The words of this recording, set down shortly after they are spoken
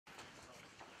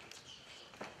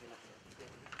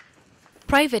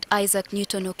Private Isaac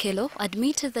Newton Okello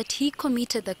admitted that he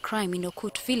committed the crime in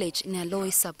Okut village in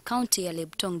Aloi sub-county,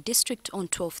 Alebtong district on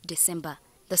 12th December.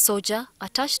 The soldier,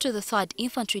 attached to the 3rd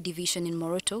Infantry Division in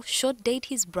Moroto, shot dead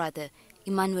his brother,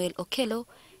 Emmanuel Okello,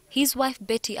 his wife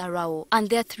Betty Arao, and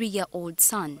their 3-year-old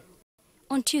son.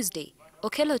 On Tuesday,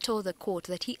 Okello told the court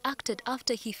that he acted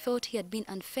after he felt he had been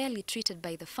unfairly treated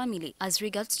by the family as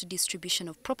regards to distribution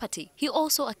of property. He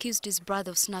also accused his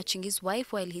brother of snatching his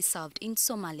wife while he served in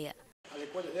Somalia.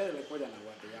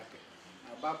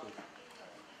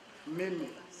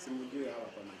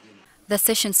 The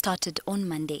session started on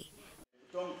Monday.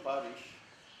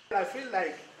 I feel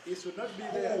like he should not be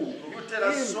there. You tell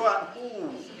us so and who?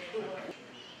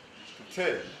 To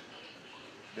tell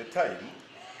the time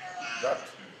that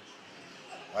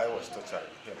I was torturing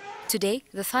him. Today,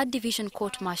 the 3rd Division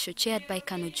Court-Martial, chaired by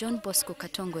Colonel John Bosco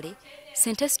Katongore,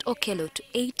 sentenced Okello to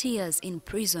 80 years in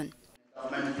prison.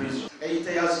 Government prison.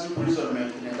 80 years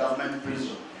imprisonment in a government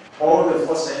prison. All the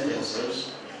 4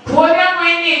 sentences on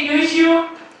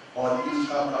each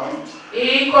account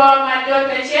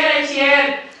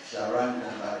shall run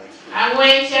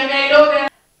concurrently.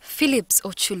 Phillips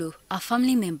Ochulu, a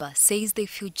family member, says they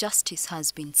feel justice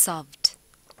has been served.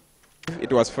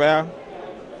 It was fair.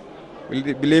 We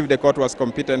believe the court was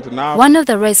competent now. One of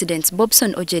the residents,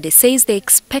 Bobson Ojede, says they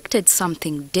expected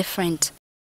something different.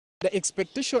 The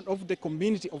expectation of the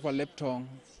community of Alebtong,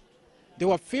 they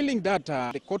were feeling that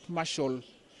the court-martial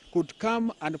could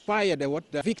come and fire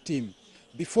the victim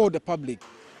before the public.